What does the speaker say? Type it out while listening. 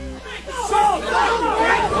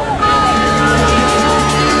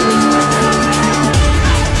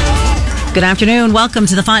Good afternoon. Welcome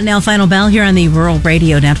to the Fontanelle Final Bell here on the Rural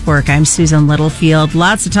Radio Network. I'm Susan Littlefield.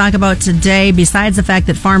 Lots to talk about today. Besides the fact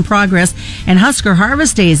that Farm Progress and Husker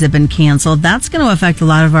Harvest Days have been canceled, that's going to affect a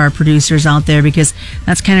lot of our producers out there because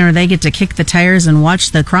that's kind of where they get to kick the tires and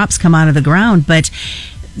watch the crops come out of the ground. But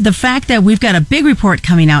the fact that we've got a big report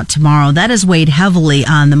coming out tomorrow, that has weighed heavily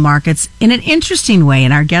on the markets in an interesting way.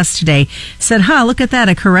 And our guest today said, look at that,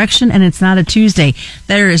 a correction, and it's not a Tuesday.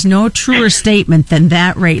 There is no truer statement than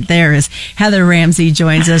that right there. As Heather Ramsey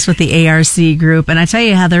joins us with the ARC group. And I tell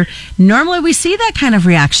you, Heather, normally we see that kind of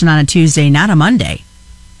reaction on a Tuesday, not a Monday.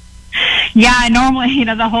 Yeah, normally,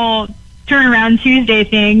 the whole turnaround Tuesday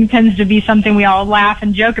thing tends to be something we all laugh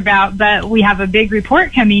and joke about, but we have a big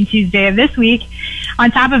report coming Tuesday of this week, on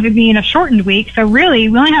top of it being a shortened week. So really,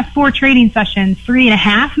 we only have 4 trading sessions,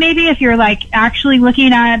 3.5 maybe if you're actually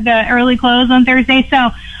looking at the early close on Thursday.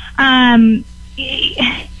 So,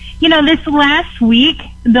 this last week,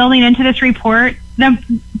 building into this report,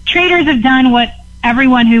 the traders have done what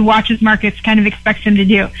everyone who watches markets kind of expects them to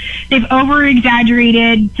do. They've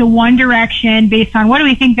over-exaggerated to one direction based on what do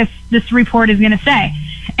we think this report is going to say.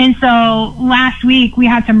 And so last week we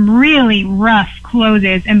had some really rough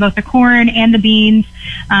closes in both the corn and the beans,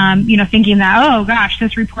 thinking that, oh gosh,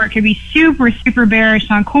 this report could be super, super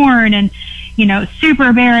bearish on corn and,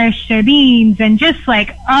 super bearish to beans and just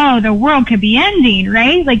the world could be ending,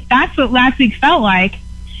 right? That's what last week felt like.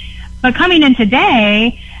 But coming in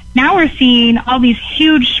today, now we're seeing all these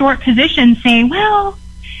huge short positions saying, well,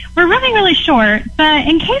 we're really, really short, but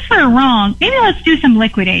in case we're wrong, maybe let's do some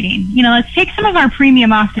liquidating. Let's take some of our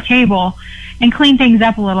premium off the table and clean things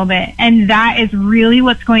up a little bit. And that is really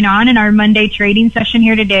what's going on in our Monday trading session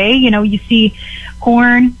here today. You see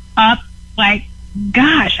corn up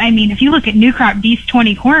if you look at new crop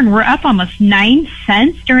D20 corn, we're up almost 9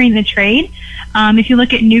 cents during the trade. If you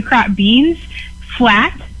look at new crop beans,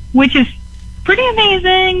 flat, which is pretty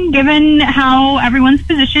amazing given how everyone's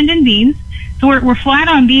positioned in beans. So we're flat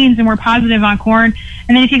on beans and we're positive on corn.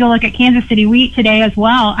 And then if you go look at Kansas City wheat today as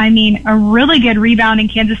well, a really good rebound in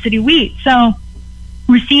Kansas City wheat. So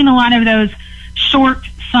we're seeing a lot of those short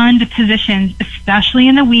fund positions, especially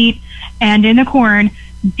in the wheat and in the corn,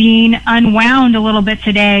 being unwound a little bit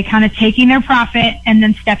today, kind of taking their profit and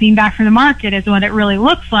then stepping back from the market is what it really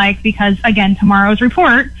looks like because, again, tomorrow's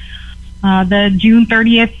report, the June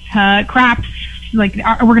 30th crops, we're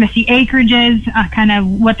going to see acreages, kind of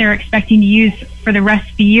what they're expecting to use for the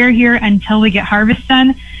rest of the year here until we get harvest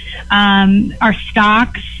done. Our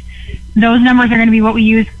stocks, those numbers are going to be what we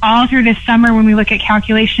use all through this summer when we look at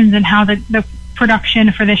calculations and how the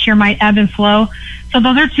production for this year might ebb and flow. So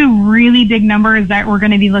those are 2 really big numbers that we're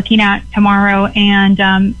going to be looking at tomorrow.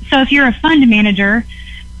 And so if you're a fund manager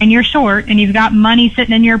and you're short and you've got money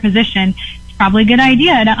sitting in your position, probably a good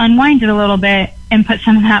idea to unwind it a little bit and put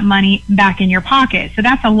some of that money back in your pocket. So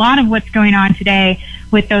that's a lot of what's going on today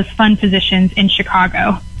with those fund positions in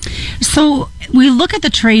Chicago. So we look at the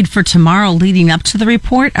trade for tomorrow leading up to the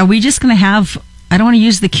report. Are we just going to have, I don't want to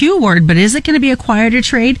use the Q word, but is it going to be a quieter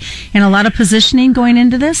trade and a lot of positioning going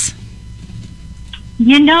into this?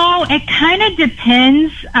 It kind of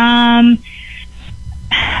depends.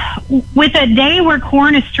 With a day where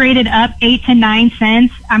corn is traded up 8 to 9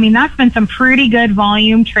 cents, that's been some pretty good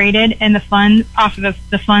volume traded in the funds off of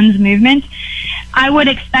the funds movement. I would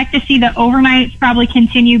expect to see the overnights probably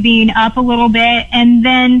continue being up a little bit. And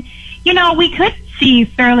then, we could see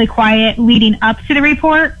fairly quiet leading up to the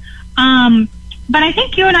report. But I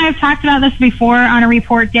think you and I have talked about this before on a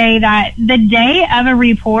report day that the day of a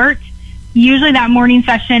report, usually that morning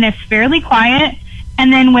session is fairly quiet.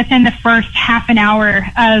 And then within the first half an hour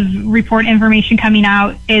of report information coming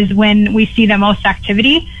out is when we see the most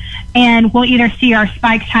activity. And we'll either see our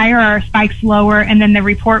spikes higher or our spikes lower, and then the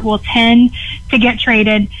report will tend to get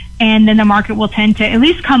traded, and then the market will tend to at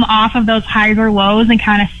least come off of those higher lows and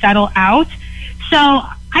kind of settle out. So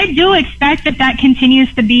I do expect that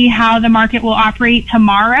continues to be how the market will operate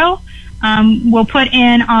tomorrow. We'll put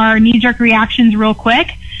in our knee-jerk reactions real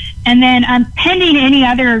quick, and then pending any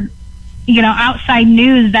other outside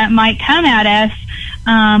news that might come at us,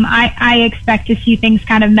 I expect to see things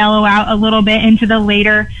kind of mellow out a little bit into the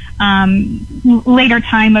later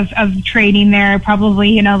time of trading there.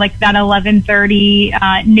 Probably, that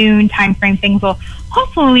 11:30 noon time frame, things will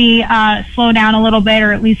hopefully slow down a little bit,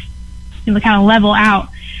 or at least kind of level out.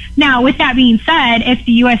 Now, with that being said, if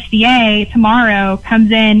the USDA tomorrow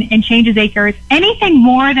comes in and changes acres, anything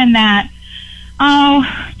more than that,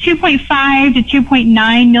 2.5 to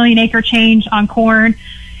 2.9 million acre change on corn,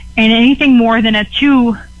 and anything more than a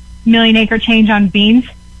 2 million acre change on beans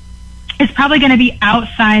is probably going to be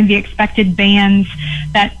outside the expected bands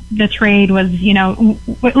that the trade was,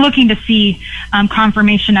 looking to see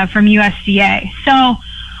confirmation of from USDA. So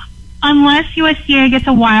unless USDA gets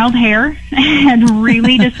a wild hair and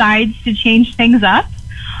really decides to change things up,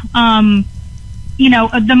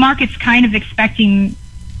 the market's kind of expecting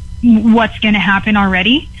what's going to happen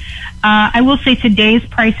already. I will say today's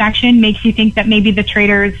price action makes you think that maybe the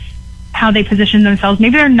traders, how they position themselves,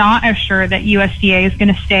 maybe they're not as sure that USDA is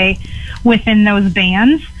going to stay within those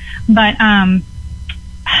bands. But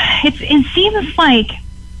it seems like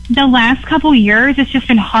the last couple years it's just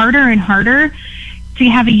been harder and harder to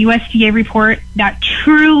have a USDA report that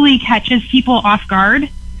truly catches people off guard.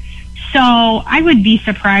 So I would be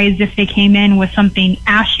surprised if they came in with something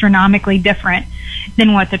astronomically different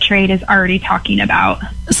than what the trade is already talking about.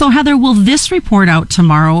 So Heather, will this report out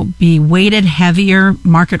tomorrow be weighted heavier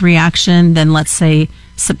market reaction than, let's say,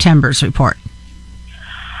 September's report?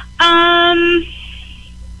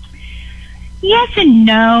 Yes and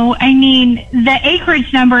no. I mean, the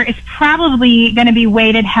acreage number is probably going to be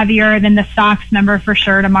weighted heavier than the stocks number for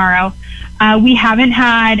sure tomorrow. We haven't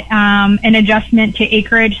had an adjustment to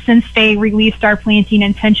acreage since they released our planting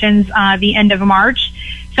intentions the end of March.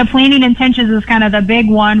 So planting intentions is kind of the big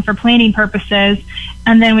one for planting purposes.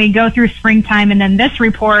 And then we go through springtime, and then this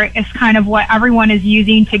report is kind of what everyone is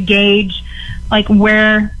using to gauge like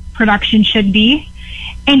where production should be.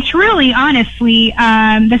 And truly, honestly,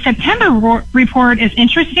 the September report is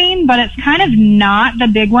interesting, but it's kind of not the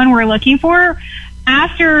big one we're looking for.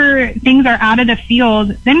 After things are out of the field,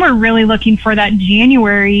 then we're really looking for that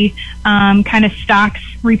January kind of stocks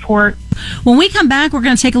report. When we come back, we're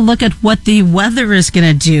going to take a look at what the weather is going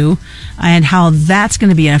to do and how that's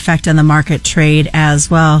going to be an effect on the market trade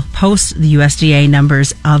as well, post the USDA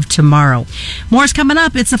numbers of tomorrow. More is coming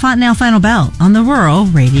up. It's the Fontanelle Final Bell on the Rural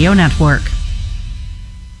Radio Network.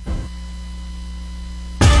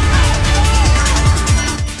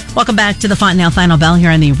 Welcome back to the Fontanelle Final Bell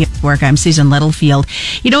here on the network. I'm Susan Littlefield.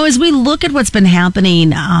 As we look at what's been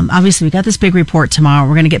happening, obviously we got this big report tomorrow.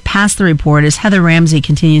 We're going to get past the report as Heather Ramsey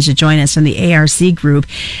continues to join us in the ARC group.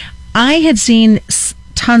 I had seen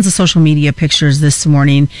tons of social media pictures this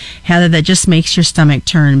morning, Heather, that just makes your stomach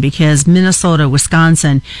turn because Minnesota,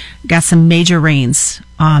 Wisconsin got some major rains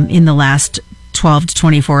in the last 12 to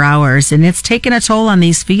 24 hours, and it's taken a toll on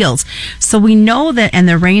these fields. So we know that, and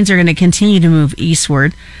the rains are going to continue to move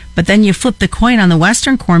eastward, but then you flip the coin on the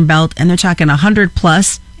western corn belt, and they're talking 100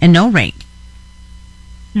 plus and no rain.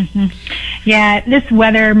 Mm-hmm. Yeah, this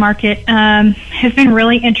weather market has been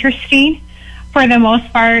really interesting. For the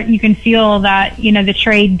most part, you can feel that, the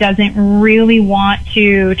trade doesn't really want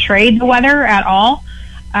to trade the weather at all.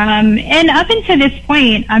 And up until this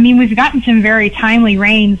point, we've gotten some very timely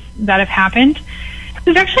rains that have happened.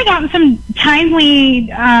 We've actually gotten some timely,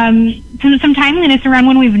 some timeliness around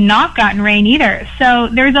when we've not gotten rain either. So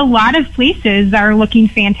there's a lot of places that are looking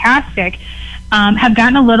fantastic. Have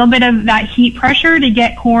gotten a little bit of that heat pressure to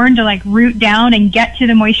get corn to root down and get to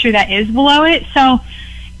the moisture that is below it. So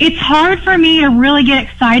it's hard for me to really get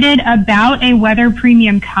excited about a weather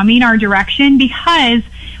premium coming our direction because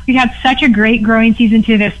we've had such a great growing season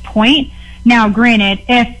to this point. Now, granted,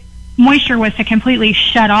 if moisture was to completely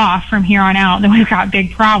shut off from here on out, then we've got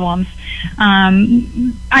big problems.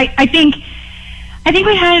 I think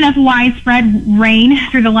we had enough widespread rain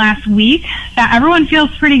through the last week that everyone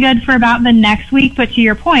feels pretty good for about the next week. But to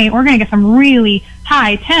your point, we're going to get some really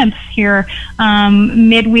high temps here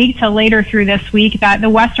midweek to later through this week that the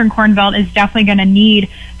western corn belt is definitely going to need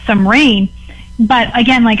some rain. But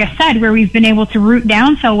again, like I said, where we've been able to root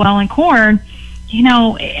down so well in corn,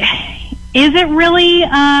 is it really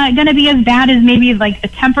going to be as bad as maybe the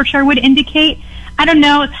temperature would indicate? I don't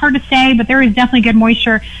know. It's hard to say, but there is definitely good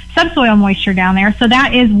moisture, subsoil moisture down there. So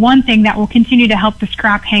that is one thing that will continue to help this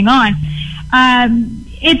crop hang on.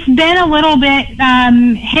 It's been a little bit hit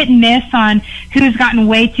and miss on who's gotten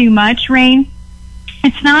way too much rain.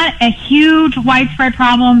 It's not a huge widespread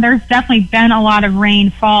problem. There's definitely been a lot of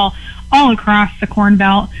rainfall all across the Corn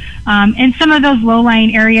Belt. And some of those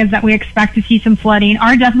low-lying areas that we expect to see some flooding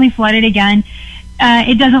are definitely flooded again.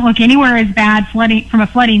 It doesn't look anywhere as bad flooding from a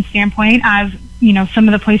flooding standpoint as some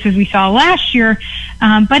of the places we saw last year,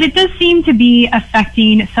 but it does seem to be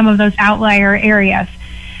affecting some of those outlier areas.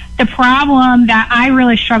 The problem that I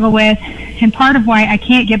really struggle with, and part of why I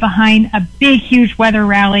can't get behind a big, huge weather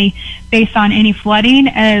rally based on any flooding,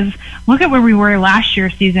 is look at where we were last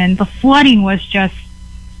year's season. The flooding was just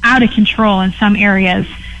out of control in some areas,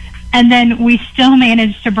 and then we still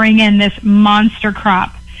managed to bring in this monster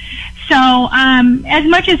crop. So as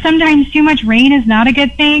much as sometimes too much rain is not a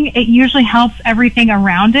good thing, it usually helps everything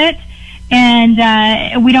around it.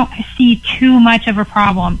 and we don't see too much of a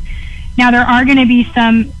problem. Now, there are going to be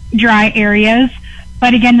some dry areas,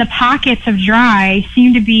 but again, the pockets of dry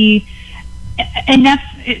seem to be enough,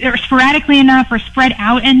 or sporadically enough, or spread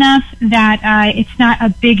out enough that it's not a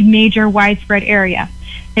big, major, widespread area.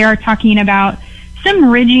 They are talking about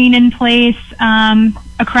some ridging in place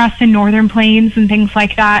across the northern plains and things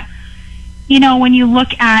like that. You know, when you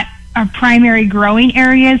look at our primary growing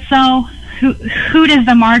areas, though, who does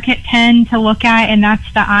the market tend to look at? And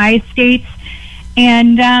that's the I states.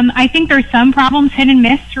 And I think there's some problems hit and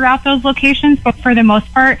miss throughout those locations, but for the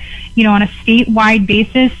most part, you know, on a statewide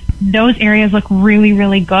basis, those areas look really,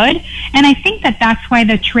 really good. And I think that that's why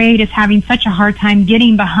the trade is having such a hard time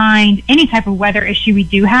getting behind any type of weather issue we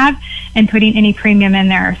do have and putting any premium in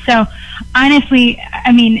there. So honestly,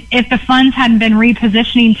 I mean, if the funds hadn't been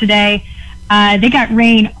repositioning today, they got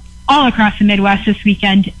rain all across the Midwest this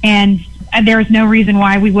weekend, and there is no reason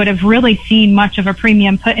why we would have really seen much of a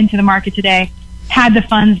premium put into the market today had the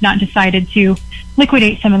funds not decided to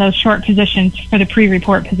liquidate some of those short positions for the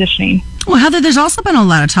pre-report positioning. Well, Heather, there's also been a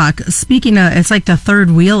lot of talk. Speaking of, it's like the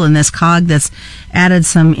third wheel in this cog that's added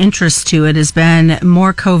some interest to it, has been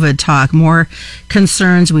more COVID talk, more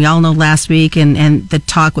concerns. We all know last week and the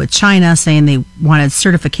talk with China saying they wanted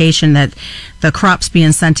certification that the crops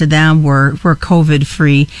being sent to them were COVID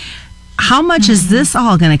free. How much is this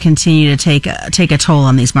all going to continue to take a toll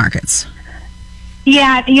on these markets?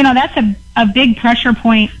 Yeah, you know, that's a big pressure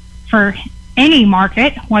point for any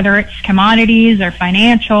market, whether it's commodities or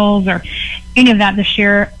financials or any of that this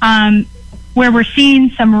year, where we're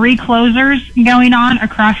seeing some reclosers going on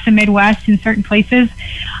across the Midwest in certain places.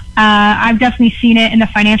 I've definitely seen it in the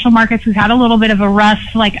financial markets. We've had a little bit of a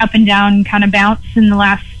rough, like up and down kind of bounce in the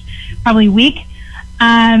last probably week.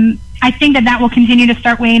 I think that will continue to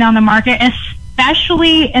start weighing on the market,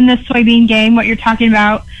 especially in the soybean game, what you're talking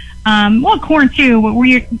about. Well, corn too,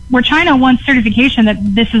 where China wants certification that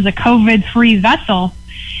this is a COVID-free vessel.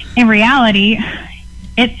 In reality,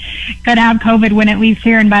 it could have COVID when it leaves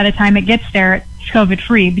here, and by the time it gets there, it's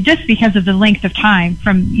COVID-free, but just because of the length of time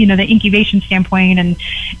from, you know, the incubation standpoint and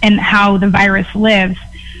how the virus lives.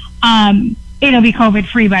 It'll be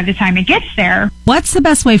COVID-free by the time it gets there. What's the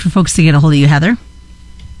best way for folks to get a hold of you, Heather?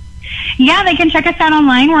 Yeah, they can check us out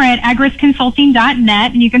online. We're at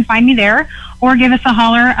agrisconsulting.net, and you can find me there. Or give us a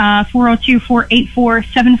holler,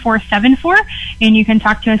 402-484-7474, and you can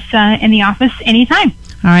talk to us in the office anytime.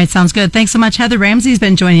 All right, sounds good. Thanks so much. Heather Ramsey has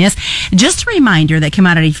been joining us. Just a reminder that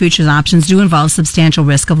commodity futures options do involve substantial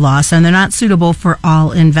risk of loss, and they're not suitable for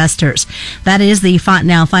all investors. That is the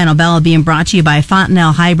Fontanelle Final Bell being brought to you by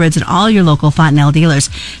Fontanelle Hybrids and all your local Fontanelle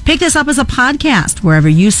dealers. Pick this up as a podcast wherever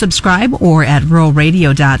you subscribe or at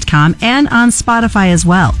ruralradio.com and on Spotify as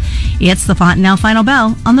well. It's the Fontanelle Final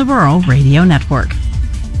Bell on the Rural Radio Network.